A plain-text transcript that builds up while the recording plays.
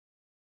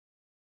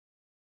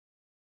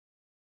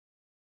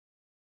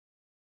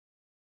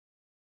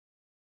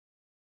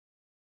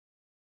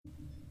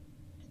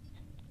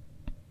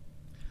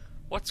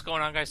What's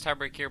going on, guys?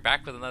 Tiebreak here,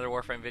 back with another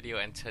Warframe video,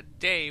 and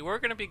today we're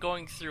going to be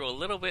going through a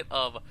little bit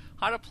of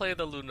how to play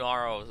the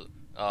Lunaro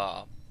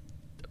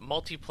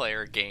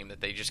multiplayer game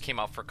that they just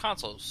came out for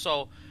consoles.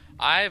 So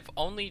I've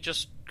only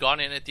just gone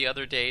in it the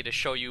other day to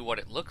show you what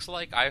it looks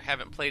like. I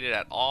haven't played it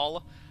at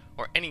all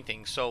or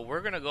anything, so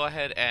we're going to go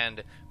ahead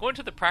and go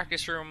into the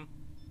practice room,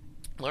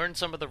 learn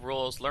some of the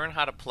rules, learn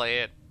how to play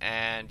it,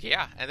 and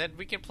yeah, and then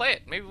we can play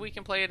it. Maybe we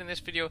can play it in this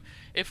video.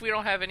 If we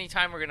don't have any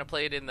time, we're gonna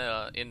play it in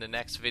the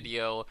next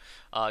video,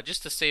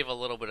 just to save a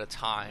little bit of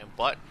time.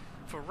 But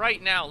for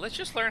right now, let's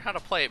just learn how to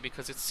play it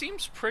because it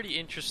seems pretty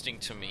interesting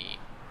to me.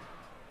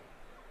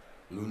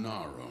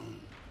 Lunaro,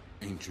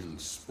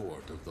 ancient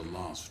sport of the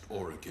lost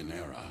Orican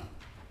era.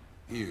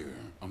 Here,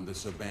 on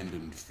this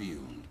abandoned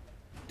field,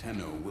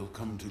 Tenno will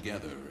come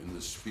together in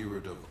the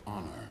spirit of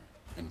honor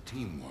and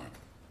teamwork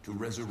to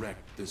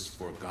resurrect this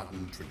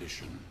forgotten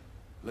tradition.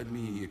 Let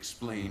me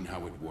explain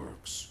how it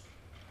works.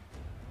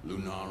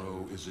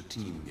 Lunaro is a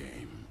team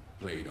game,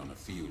 played on a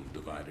field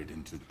divided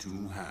into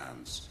two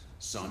halves,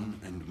 sun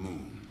and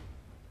moon.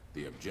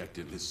 The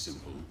objective is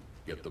simple: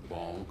 get the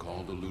ball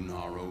called a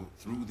Lunaro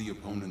through the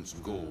opponent's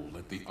goal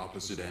at the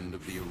opposite end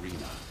of the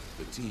arena.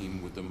 The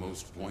team with the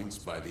most points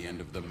by the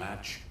end of the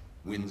match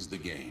wins the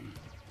game.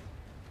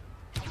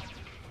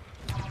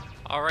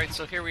 Alright,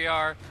 so here we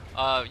are.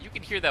 You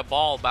can hear that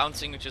ball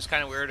bouncing, which is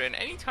kind of weird, and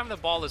anytime the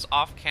ball is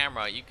off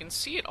camera, you can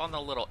see it on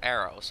the little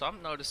arrow. So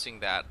I'm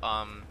noticing that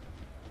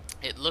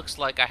it looks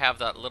like I have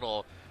that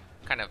little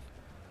kind of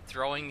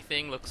throwing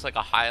thing, looks like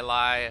a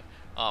highlight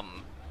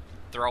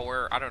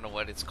thrower. I don't know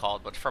what it's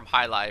called, but from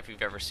highlight, if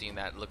you've ever seen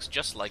that, it looks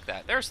just like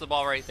that. There's the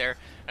ball right there,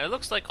 and it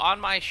looks like on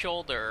my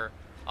shoulder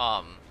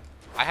I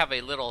have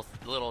a little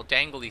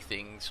dangly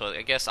thing, so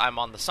I guess I'm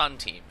on the sun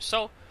team.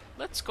 So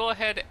let's go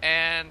ahead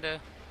and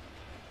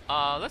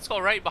let's go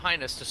right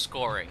behind us to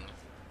scoring.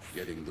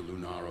 Getting the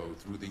Lunaro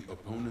through the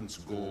opponent's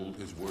goal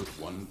is worth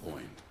 1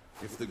 point.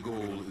 If the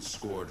goal is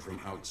scored from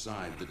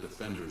outside the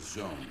defender's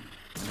zone,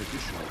 an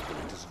additional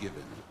point is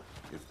given.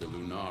 If the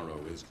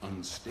Lunaro is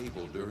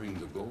unstable during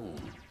the goal,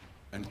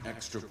 an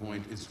extra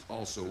point is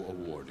also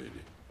awarded.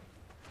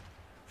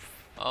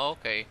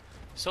 Okay,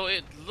 so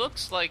it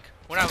looks like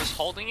when I was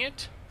holding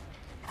it,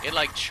 it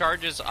like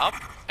charges up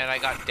and I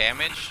got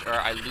damaged, or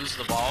I lose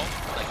the ball,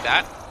 like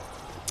that.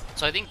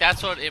 So I think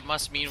that's what it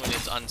must mean when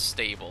it's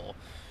unstable.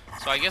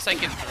 So I guess I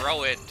can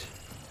throw it.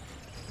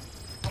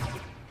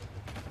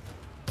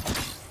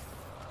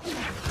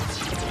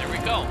 There we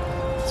go.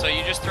 So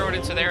you just throw it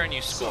into there and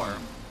you score.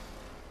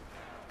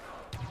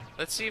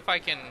 Let's see if I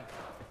can...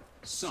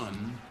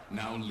 Sun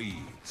now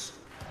leads.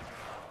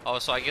 Oh,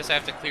 so I guess I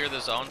have to clear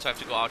the zone, so I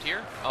have to go out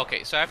here?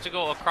 Okay, so I have to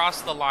go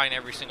across the line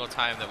every single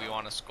time that we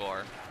want to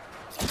score.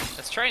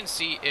 Let's try and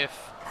see if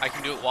I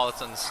can do it while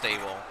it's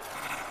unstable.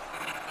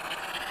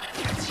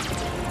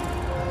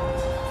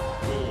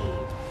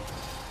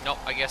 No,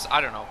 I guess,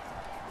 I don't know.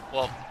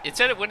 Well, it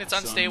said when it's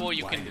unstable,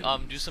 you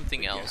can do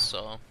something else,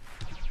 so...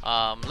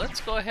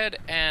 let's go ahead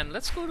and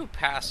let's go to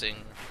passing.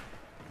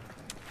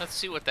 Let's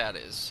see what that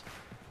is.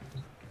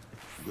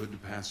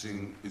 Good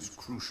passing is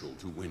crucial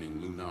to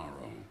winning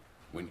Lunaro.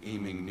 When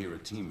aiming near a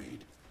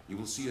teammate, you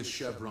will see a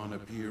chevron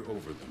appear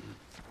over them.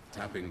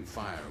 Tapping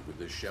fire with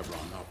this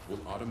chevron up will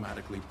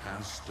automatically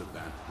pass to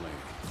that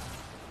player.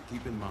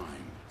 Keep in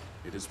mind,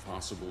 it is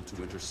possible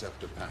to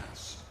intercept a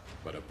pass,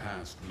 but a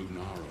passed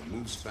Lunaro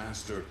moves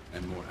faster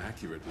and more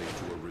accurately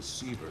to a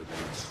receiver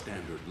than its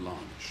standard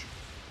launch.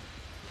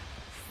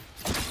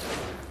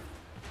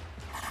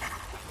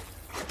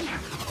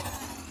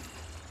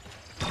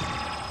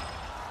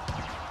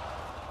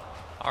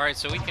 Alright,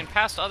 so we can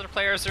pass to other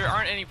players. There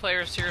aren't any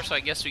players here, so I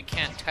guess we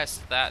can't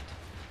test that.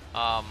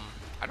 I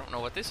don't know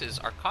what this is.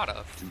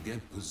 Arcata. To get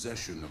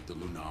possession of the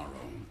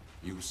Lunaro,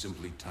 you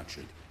simply touch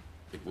it.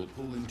 It will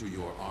pull into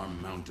your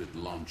arm-mounted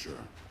launcher,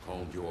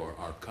 called your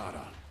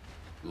Arcata.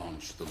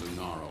 Launch the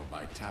Lunaro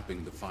by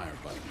tapping the fire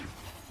button.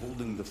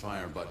 Holding the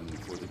fire button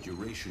for the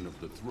duration of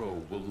the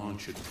throw will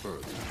launch it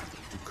further.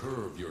 To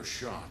curve your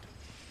shot,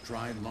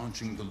 try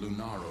launching the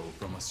Lunaro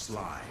from a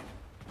slide.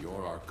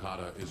 Your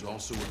Arcata is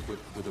also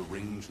equipped with a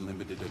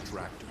range-limited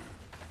attractor.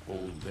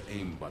 Hold the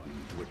aim button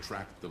to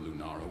attract the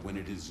Lunaro when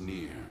it is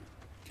near.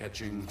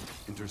 Catching,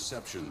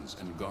 interceptions,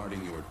 and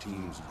guarding your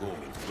team's goal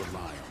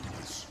rely on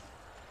this.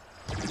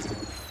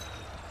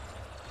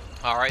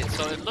 Alright,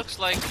 so it looks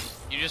like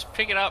you just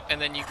pick it up and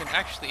then you can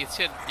actually, it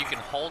said you can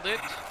hold it.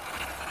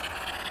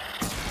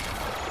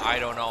 I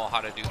don't know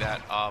how to do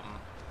that.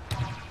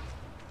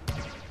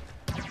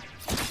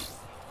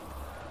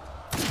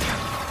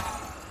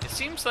 It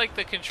seems like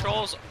the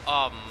controls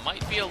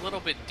might be a little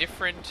bit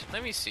different.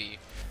 Let me see.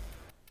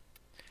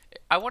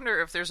 I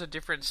wonder if there's a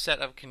different set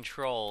of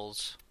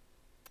controls.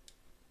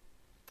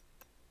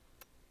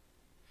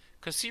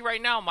 Because see,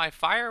 right now my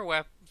fire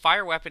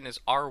weapon is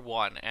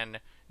R1, and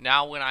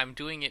now when I'm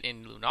doing it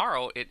in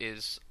Lunaro, it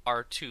is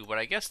R2. But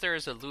I guess there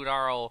is a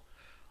Lunaro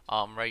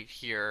right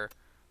here.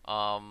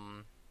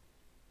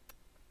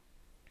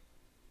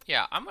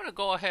 Yeah, I'm going to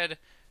go ahead.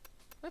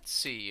 Let's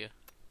see.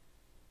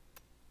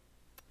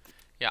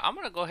 Yeah, I'm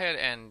going to go ahead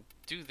and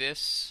do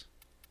this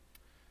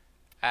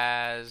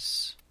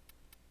as...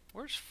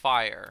 Where's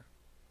fire?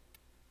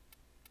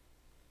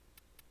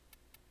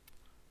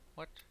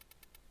 What?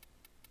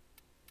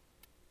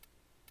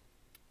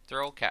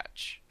 Throw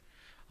catch.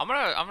 I'm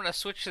gonna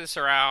switch this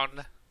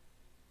around.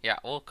 Yeah,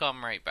 we'll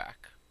come right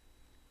back.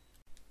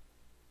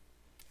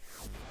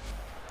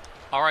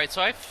 Alright,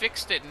 so I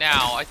fixed it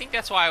now. I think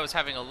that's why I was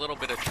having a little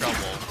bit of trouble.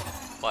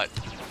 But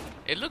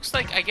it looks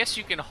like, I guess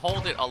you can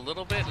hold it a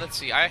little bit. Let's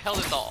see, I held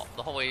it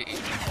the whole way.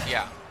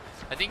 Yeah.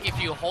 I think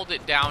if you hold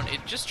it down,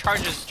 it just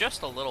charges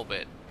just a little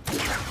bit.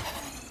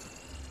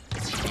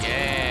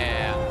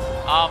 Yeah.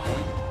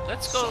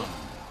 Let's go.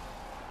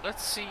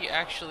 Let's see,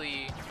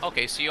 actually.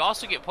 Okay, so you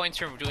also get points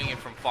from doing it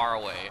from far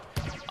away.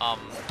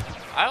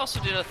 I also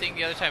did a thing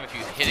the other time. If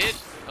you hit it,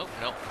 oh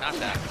no, not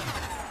that.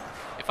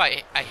 If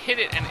I hit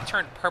it and it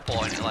turned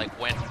purple and it like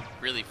went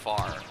really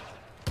far.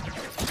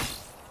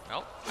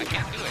 Nope, I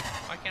can't do it.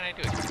 Why can't I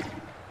do it?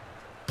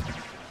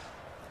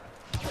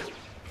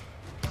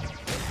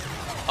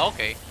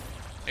 Okay,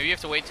 maybe you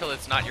have to wait till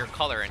it's not your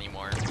color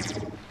anymore.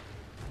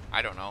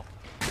 I don't know.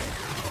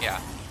 Yeah,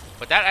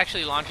 but that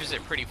actually launches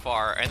it pretty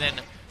far, and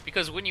then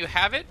because when you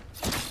have it,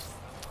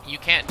 you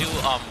can't do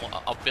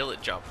a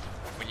billet jump.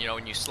 When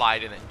when you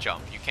slide and then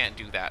jump, you can't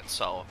do that.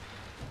 So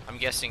I'm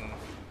guessing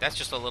that's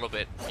just a little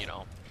bit,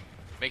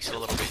 makes it a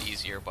little bit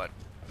easier. But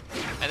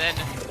and then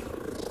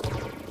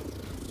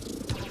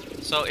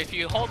so if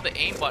you hold the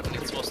aim button,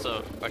 it's supposed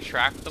to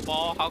attract the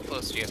ball. How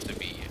close do you have to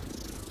be?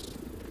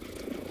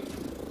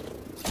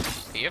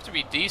 You have to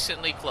be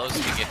decently close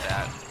to get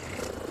that.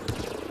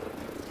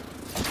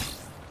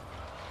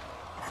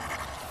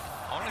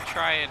 I want to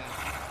try and...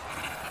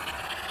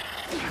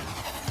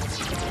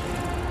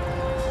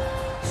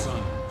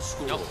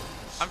 Nope.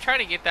 I'm trying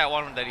to get that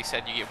one that he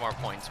said you get more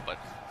points, but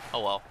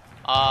oh well.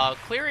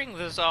 Clearing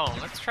the zone.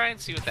 Let's try and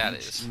see what that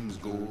is. Each team's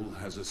goal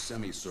has a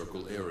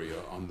semicircle area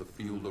on the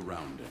field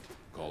around it,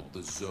 called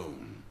the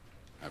zone.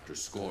 After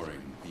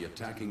scoring, the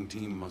attacking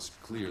team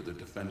must clear the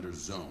defender's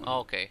zone.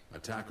 Oh, okay.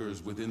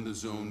 Attackers within the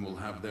zone will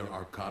have their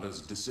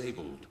arcadas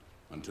disabled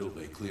until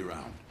they clear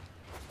out.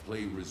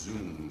 Play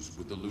resumes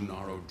with the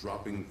Lunaro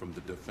dropping from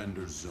the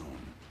defender's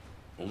zone.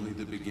 Only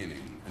the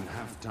beginning and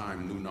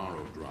half-time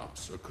Lunaro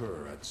drops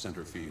occur at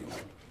center field.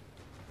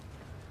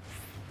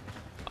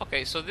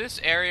 Okay, so this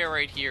area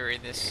right here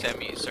in this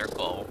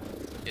semicircle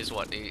is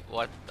what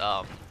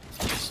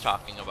he's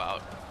talking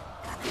about.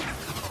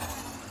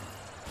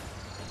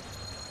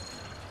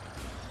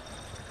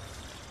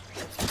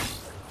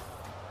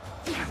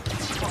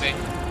 Okay.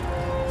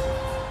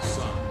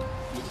 Sun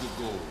with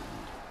the gold.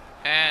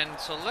 And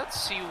so let's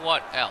see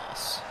what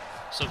else.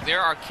 So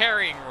there are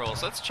carrying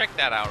rules. Let's check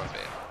that out a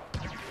bit.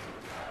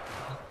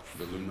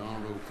 The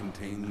Lunaro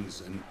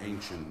contains an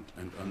ancient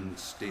and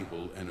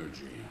unstable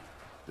energy.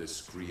 This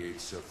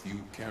creates a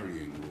few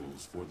carrying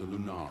rules for the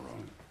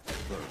Lunaro.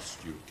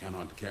 First, you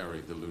cannot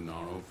carry the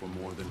Lunaro for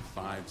more than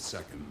 5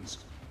 seconds,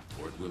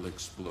 or it will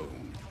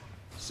explode.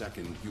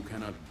 Second, you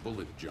cannot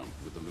bullet jump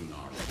with the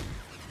Lunaro.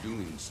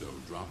 Doing so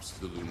drops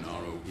the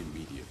Lunaro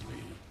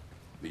immediately.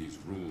 These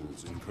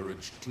rules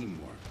encourage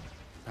teamwork,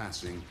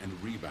 passing, and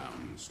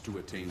rebounds to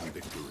attain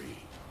victory.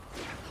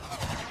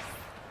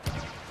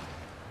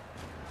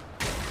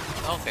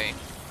 Okay.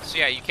 So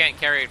yeah, you can't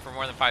carry it for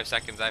more than 5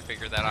 seconds. I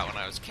figured that out when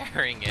I was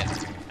carrying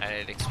it, and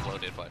it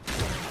exploded. But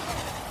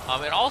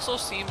it also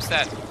seems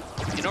that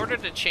in order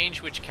to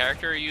change which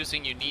character you're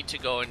using, you need to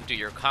go and do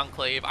your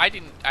conclave. I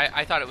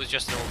thought it was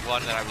just the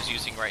one that I was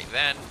using right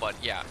then, but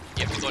yeah,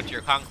 you have to go into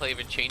your conclave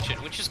and change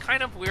it, which is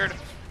kind of weird.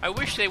 I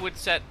wish they would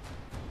set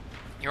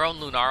your own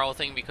Lunaro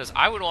thing, because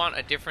I would want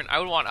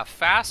a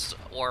fast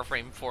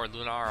Warframe for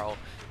Lunaro,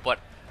 but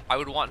I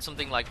would want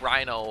something like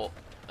Rhino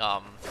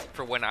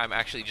for when I'm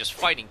actually just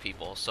fighting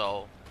people.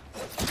 So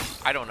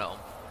I don't know.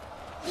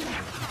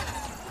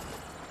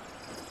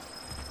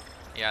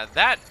 Yeah,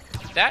 that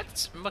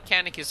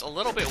mechanic is a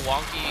little bit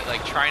wonky,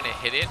 like trying to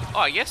hit it. Oh,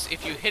 I guess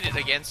if you hit it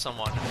against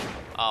someone,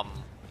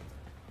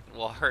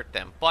 will hurt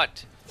them,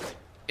 but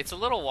it's a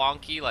little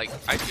wonky. Like,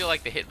 I feel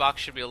like the hitbox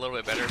should be a little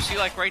bit better. See,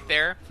 like right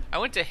there, I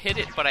went to hit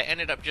it, but I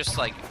ended up just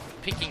like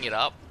picking it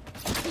up.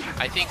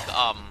 I think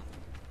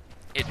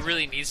it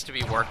really needs to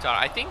be worked on.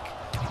 I think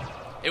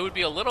it would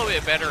be a little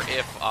bit better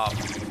if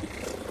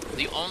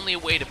the only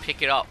way to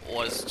pick it up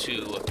was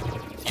to,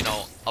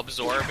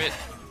 absorb it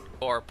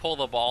or pull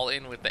the ball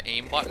in with the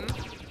aim button,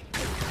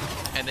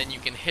 and then you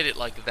can hit it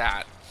like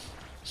that,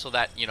 so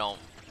that you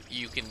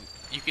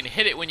can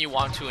hit it when you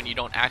want to and you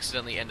don't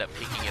accidentally end up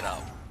picking it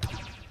up.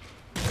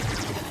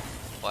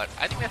 But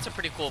I think that's a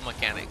pretty cool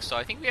mechanic. So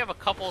I think we have a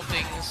couple of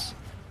things.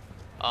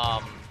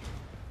 I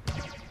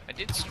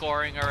did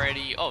scoring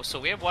already. Oh, so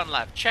we have one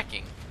left.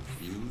 Checking.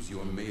 Use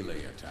your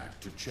melee attack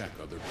to check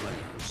other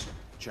players.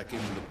 Checking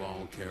the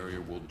ball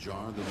carrier will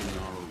jar the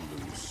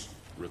Lunaro loose.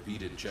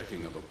 Repeated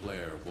checking of a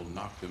player will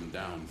knock them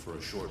down for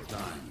a short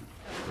time.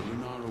 The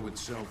Lunaro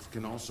itself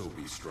can also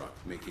be struck,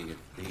 making it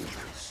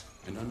dangerous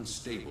and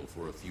unstable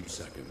for a few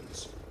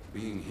seconds.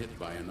 Being hit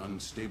by an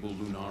unstable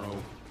Lunaro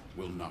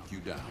will knock you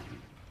down.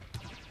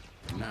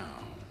 Now,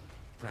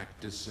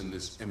 Practice in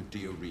this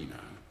empty arena.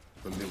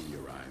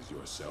 Familiarize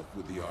yourself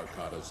with the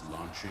Arcada's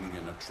launching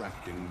and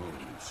attracting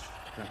moves.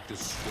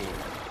 Practice scoring,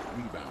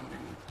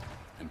 rebounding,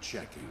 and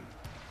checking.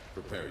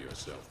 Prepare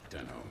yourself,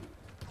 Tenno,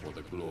 for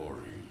the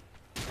glory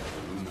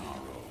of the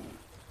Lunaro.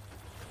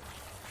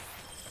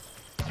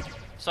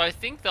 So I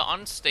think the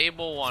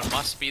unstable one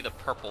must be the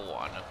purple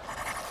one.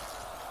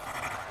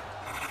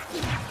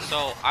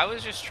 So I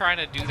was just trying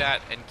to do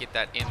that and get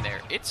that in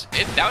there.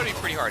 That would be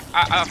pretty hard.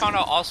 I found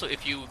out also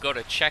if you go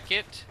to check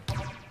it,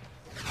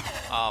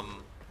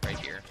 right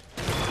here.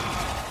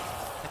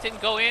 It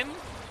didn't go in.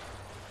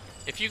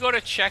 If you go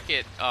to check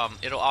it,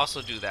 it'll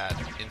also do that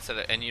instead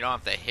of, and you don't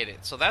have to hit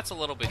it. So that's a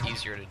little bit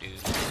easier to do.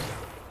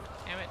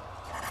 Damn it.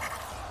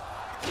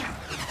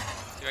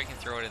 See if I can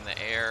throw it in the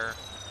air.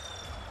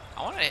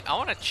 I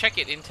wanna check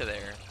it into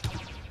there.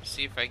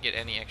 See if I get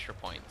any extra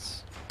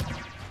points.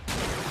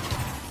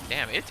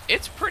 Damn,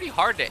 it's pretty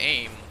hard to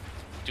aim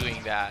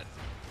doing that.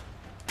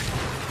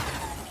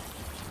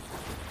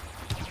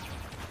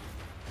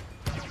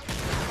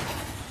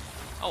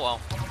 Oh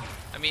well.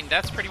 I mean,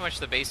 that's pretty much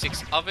the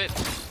basics of it.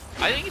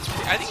 I think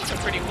it's a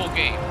pretty cool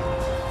game.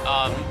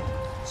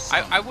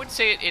 I would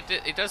say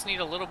it does need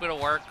a little bit of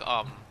work.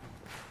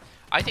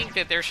 I think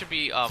that there should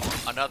be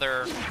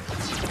another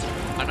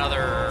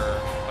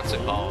what's it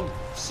called?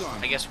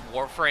 I guess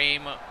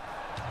Warframe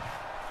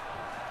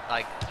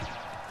like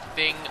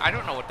thing. I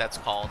don't know what that's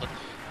called.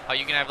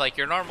 You can have like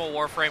your normal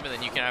Warframe, and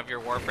then you can have your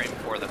Warframe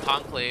for the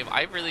Conclave.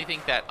 I really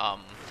think that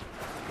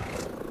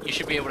you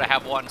should be able to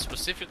have one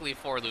specifically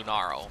for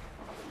Lunaro.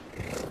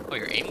 Oh,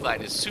 your aim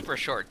glide is super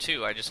short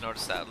too. I just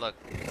noticed that. Look.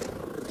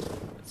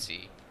 Let's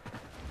see.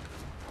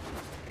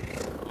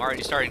 I'm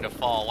already starting to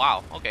fall.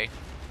 Wow. Okay.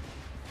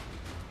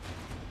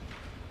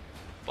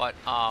 But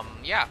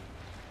yeah.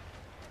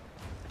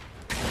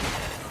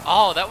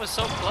 Oh, that was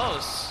so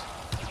close.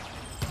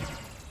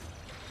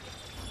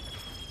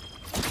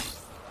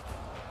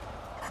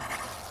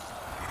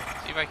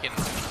 See if I can.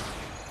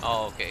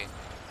 Oh, okay.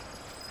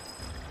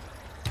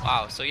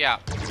 Wow. So yeah.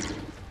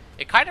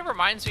 It kind of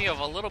reminds me of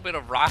a little bit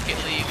of Rocket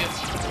League.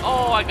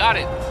 Oh, I got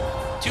it.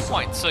 2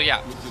 points. So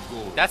yeah,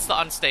 that's the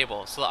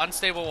unstable. So the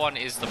unstable one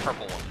is the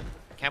purple one.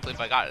 Can't believe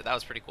I got it. That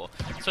was pretty cool.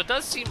 So it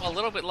does seem a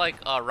little bit like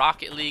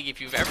Rocket League, if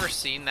you've ever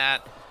seen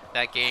that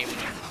game.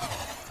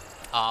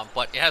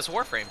 But it has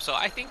Warframe. So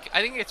I think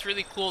it's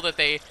really cool that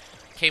they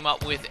came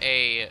up with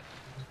a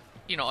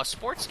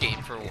sports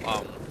game for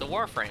the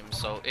Warframe.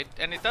 So it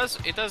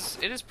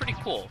is pretty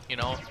cool.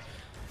 And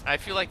I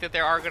feel like that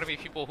there are going to be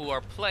people who are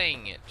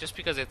playing it just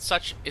because it's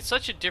such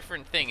a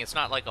different thing. It's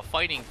not like a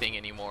fighting thing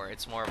anymore.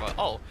 It's more of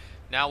a,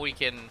 now we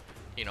can,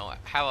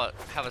 have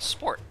a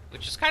sport,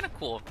 which is kind of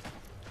cool.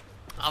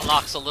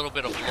 Unlocks a little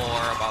bit of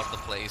lore about the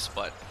place,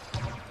 but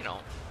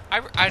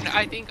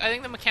I think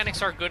the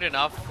mechanics are good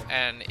enough,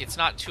 and it's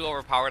not too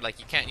overpowered. Like,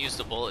 you can't use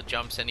the bullet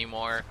jumps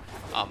anymore,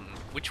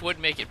 which would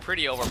make it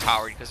pretty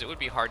overpowered because it would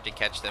be hard to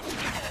catch them.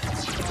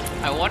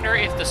 I wonder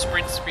if the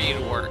sprint speed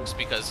works,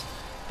 because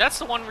that's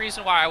the one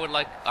reason why I would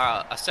like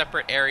a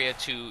separate area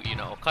to,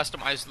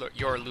 customize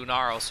your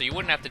Lunaro, so you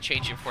wouldn't have to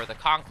change it for the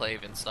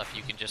Conclave and stuff.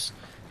 You can just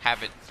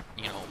have it,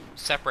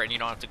 separate, and you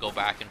don't have to go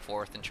back and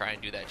forth and try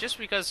and do that. Just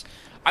because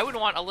I would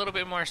want a little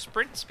bit more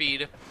sprint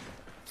speed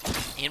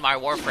in my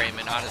Warframe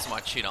and not as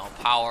much,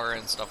 power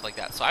and stuff like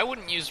that. So I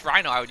wouldn't use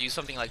Rhino. I would use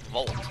something like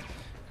Volt,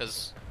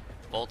 because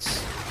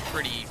Volt's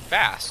pretty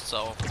fast.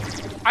 So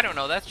I don't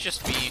know. That's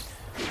just me,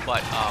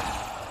 but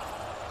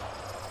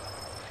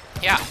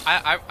yeah,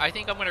 I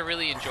think I'm going to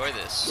really enjoy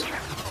this.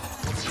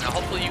 Now,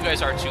 hopefully you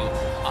guys are too.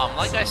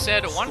 Like I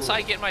said, once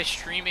I get my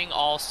streaming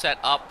all set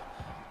up,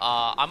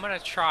 I'm going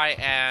to try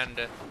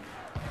and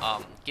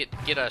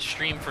get a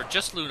stream for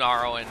just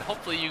Lunaro, and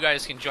hopefully you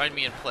guys can join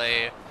me and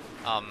play.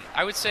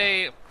 I would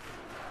say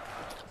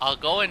I'll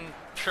go and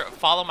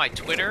follow my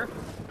Twitter,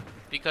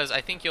 because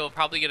I think you'll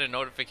probably get a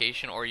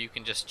notification, or you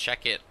can just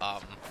check it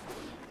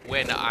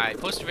when I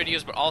post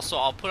videos, but also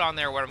I'll put on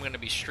there what I'm going to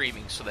be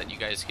streaming so that you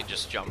guys can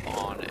just jump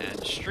on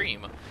and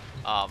stream.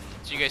 So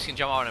you guys can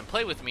jump on and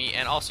play with me,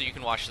 and also you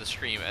can watch the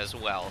stream as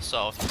well.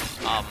 So,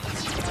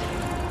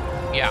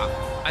 yeah,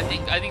 I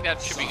think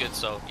that should be good.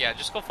 So, yeah,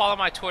 just go follow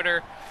my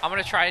Twitter. I'm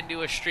going to try and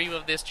do a stream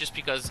of this just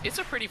because it's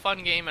a pretty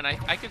fun game, and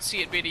I could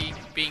see it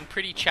being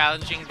pretty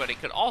challenging, but it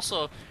could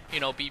also,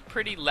 be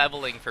pretty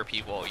leveling for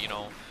people,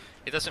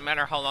 It doesn't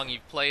matter how long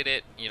you've played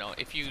it,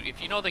 if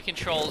you know the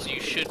controls, you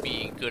should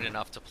be good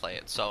enough to play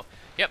it. So,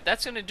 yep,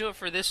 that's going to do it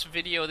for this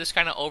video, this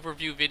kind of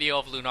overview video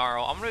of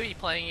Lunaro. I'm going to be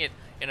playing it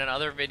in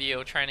another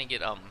video, trying to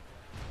get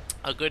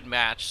a good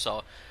match,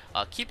 so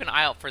keep an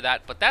eye out for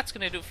that. But that's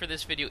going to do it for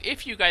this video.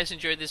 If you guys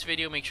enjoyed this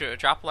video, make sure to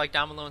drop a like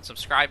down below and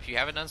subscribe if you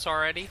haven't done so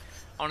already.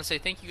 I want to say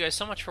thank you guys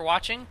so much for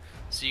watching.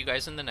 See you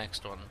guys in the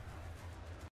next one.